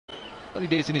early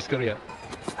days in his career.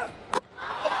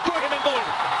 Throw him and goal.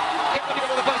 Get the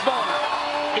with the first ball.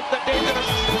 It's a dangerous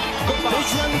good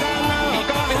pass. He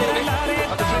can't be holding.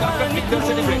 But the Sri Lankan midfield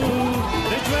celebrate.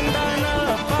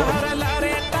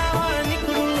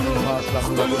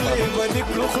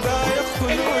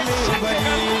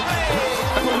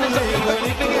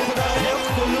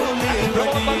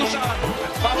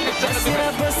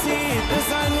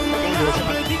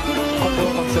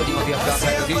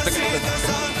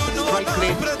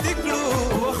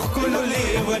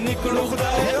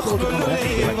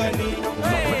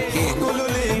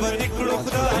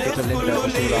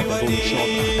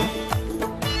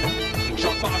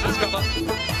 Shot passes cover.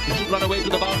 He should run away to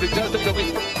the boundary just a little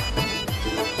bit.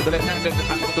 To the left-handed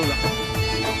azmatullah.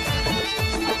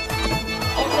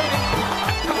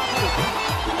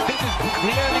 This is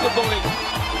really good bowling.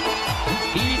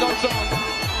 He's on song.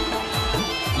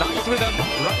 Nice rhythm,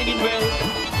 running in well.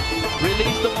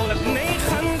 Release the ball.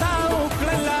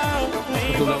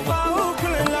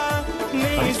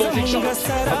 He's forcing shots. A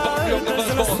boundary on the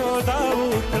first ball.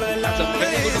 That's a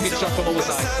very good looking shot from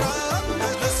overside.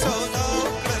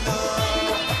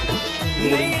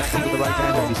 Moving back into the right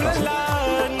hand of this castle.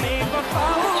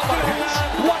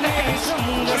 One hand! Sri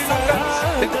Lanka.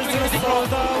 They're going to be cross.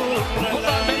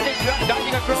 Mohammad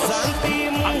diving across.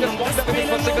 And just wander away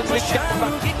for seconds with gap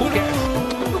back. Who cares?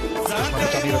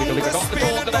 Gets on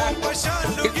the back. Gets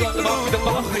on the mark with the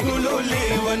boundary.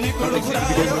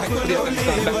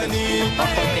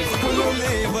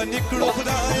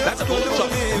 That's a ball shot.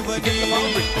 He gets the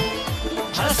boundary.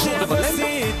 Just on the left.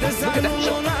 Look at that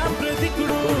shot.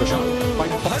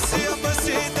 Fine pass.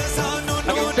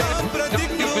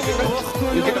 Again,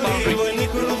 you get a boundary.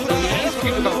 So he's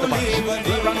looking to counter punch.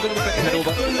 He runs into the second head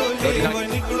over. 39.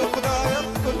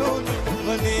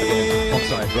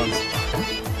 Offside runs.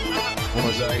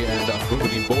 Mohammad and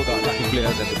Gurbanin both are attacking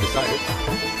players and they've decided.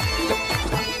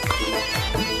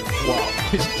 Wow,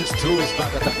 he just threw his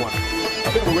back at that one. A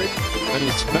bit of a weight and he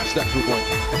smashed that through point.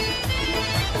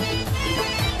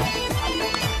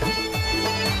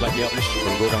 Slightly uplish,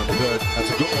 will go down to third. That's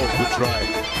a good try.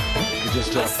 He just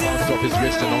bounced off his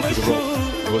wrist and onto the rope.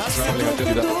 He was travelling, I'll tell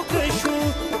you that.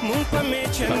 In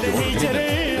fact, you want to lead them.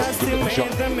 That's a good shot.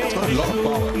 It's got a lot of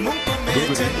power.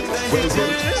 Gurbanin, well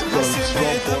built,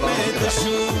 strong forearm.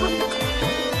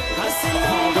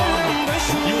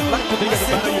 You would like to think as a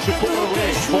batter you should pull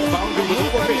away for boundary with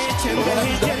overfish. But what has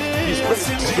he done? He's pressed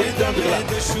straight down to the lap.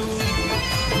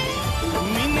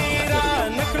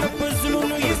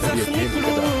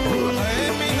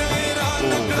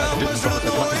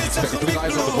 He took his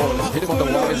eyes on the ball, hit him on the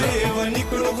visor.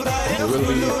 There will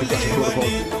be concussion protocol.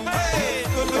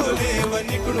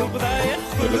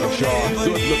 Good looking shot,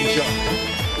 good looking shot.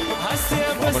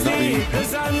 Mohammad Nabi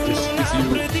just gives you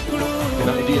an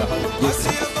idea how good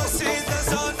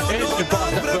edge to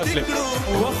pass that first slip.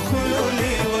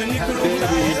 Had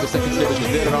maybe the second slip, which was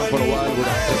there around for a while, would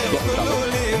have just got the cover.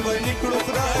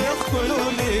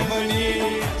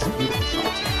 That's a beautiful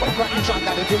shot. What a cracking shot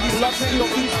that is. He loves it,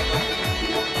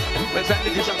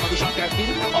 Exactly, the shot has been.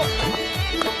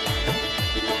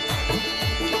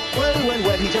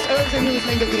 Well, he just urged him to his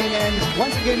lane again, and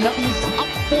once again, Nabi's up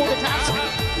for the task.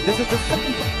 This is the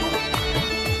second.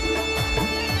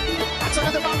 That's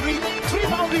another boundary. 3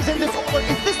 boundaries in this over.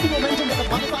 Is this the momentum that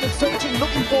Afghanistan is searching,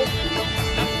 looking for?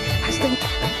 As they...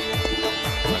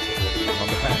 On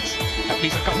the fans. At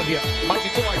least a couple here. Might be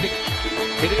 4, I think.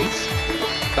 It is.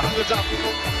 The 100's up.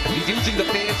 He's using the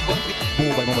pace, but...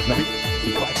 Ball by Mohammad Nabi.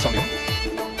 He's quite solid.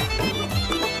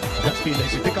 That's been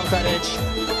lazy. Pick up that edge.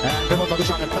 And Mohammad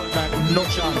Nabi at third man. No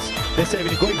chance. They say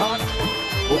when he's going hard,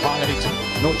 go hard at it.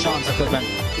 No chance at third man.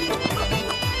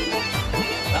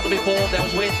 That will be 4. There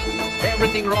was weight.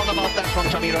 Everything wrong about that from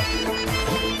Shamira.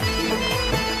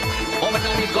 Mohammad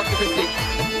Nabi's got to 50.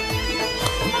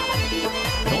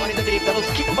 No one in the deep. That will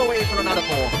skip away for another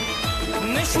 4.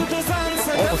 Almost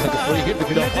like a free hit with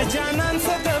it.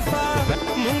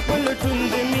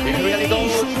 It really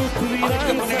goes.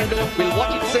 We'll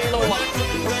watch it sail over.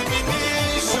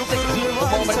 6 for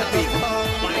Mohammad Nabi.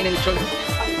 Final choice.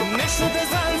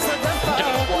 Just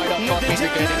wide up, not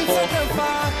wicket. It's 4.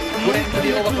 Good end to the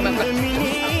over from Mohammad.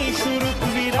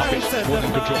 Afish was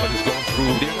in control, but he's gone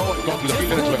through. They've gone to the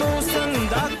field as well.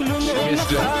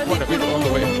 Missed quite a bit all the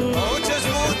way.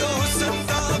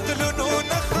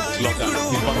 Locked out.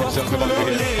 He's found himself about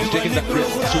here. He's taking that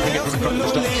risk, shooting it from in front of the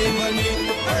stumps.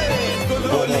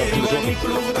 4 more to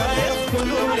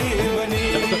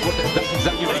the total. That's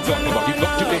exactly what I'm talking about. You've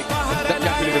got to take that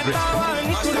calculated risk.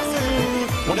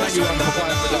 One time you run for 5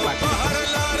 with that back.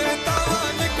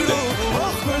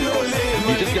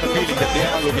 You just get a feeling that they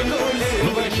are looking.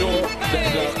 Not very sure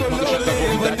that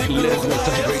Leaders was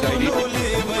such a great idea.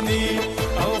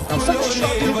 Now such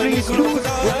short deliveries lose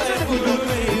relatively good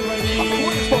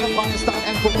for Afghanistan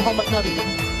and for Mohammad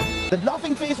Nabi. The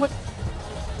laughing face with...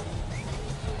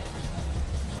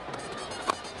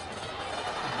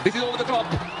 This is over the top.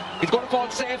 It's going to fall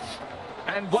safe.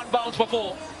 And one bounce for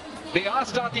 4. They are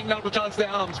starting now to chance their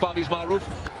arms, Parvez Maroof.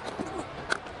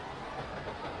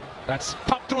 That's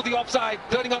pumped through the offside,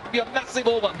 turning out to be a massive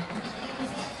over.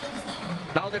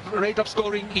 Now the rate of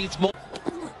scoring is more.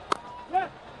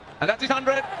 And that's his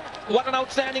 100. What an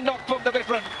outstanding knock from the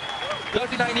veteran.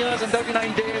 39 years and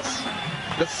 39 days.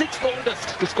 The 6th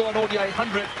oldest to score an ODI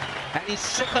 100. And his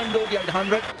 2nd ODI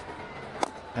 100.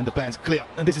 And the plan's clear.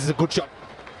 And this is a good shot.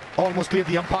 Almost cleared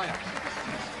the umpire.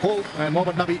 Hole and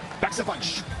Mohammad Nabi backs a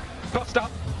punch. Crossed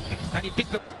up. And he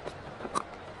picked the...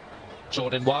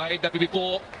 Short and wide. That will be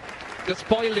 4. Just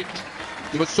spoiled it.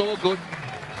 He was so good.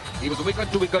 He was wicket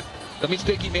to wicket. The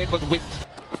mistake he made was width.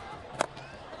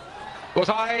 Goes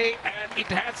high and it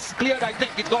has cleared, I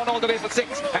think. It's gone all the way for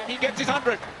 6. And he gets his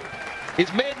 100.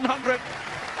 His maiden 100.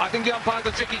 I think the umpires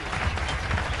are checking.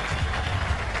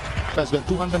 As well,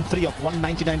 203 of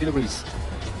 199 deliveries.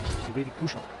 Really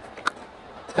crucial.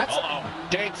 That's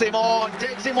Takes him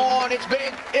on. It's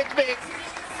big. It's big.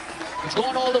 It's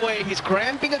gone all the way. He's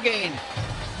cramping again.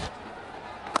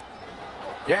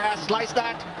 Yeah, slice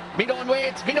that. Mid-on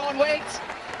waits.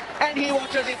 And he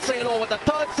watches it sail over. The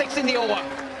 3rd 6 in the over.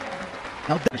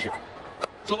 now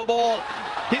Slow ball.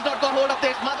 He's not got hold of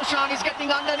this. Madhushan is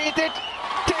getting underneath it.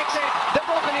 Takes it. They've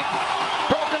broken it.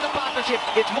 Broken the partnership.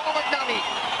 It's Mohammad Nabi.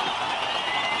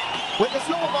 with the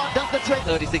slow ball does the trick.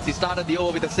 36. He started the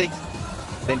over with a 6.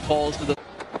 Then falls to the...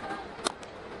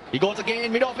 He goes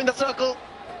again. Mid-off in the circle.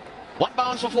 One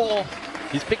bounce for 4.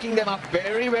 He's picking them up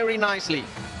very, very nicely.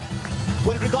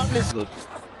 Well, regardless. Good.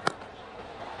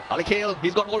 Ali Kale,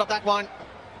 he's got hold of that one.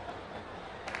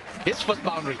 His first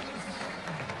boundary.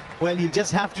 Well, you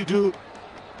just have to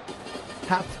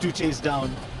chase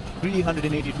down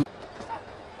 382.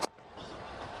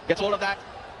 Gets hold of that.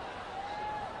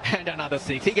 And another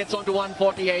 6. He gets on to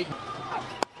 148.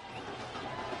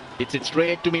 Hits it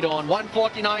straight to mid-on.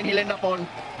 149 he'll end up on.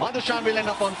 Madhushan will end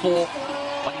up on 4.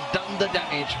 But he's done the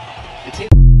damage. It's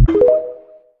his.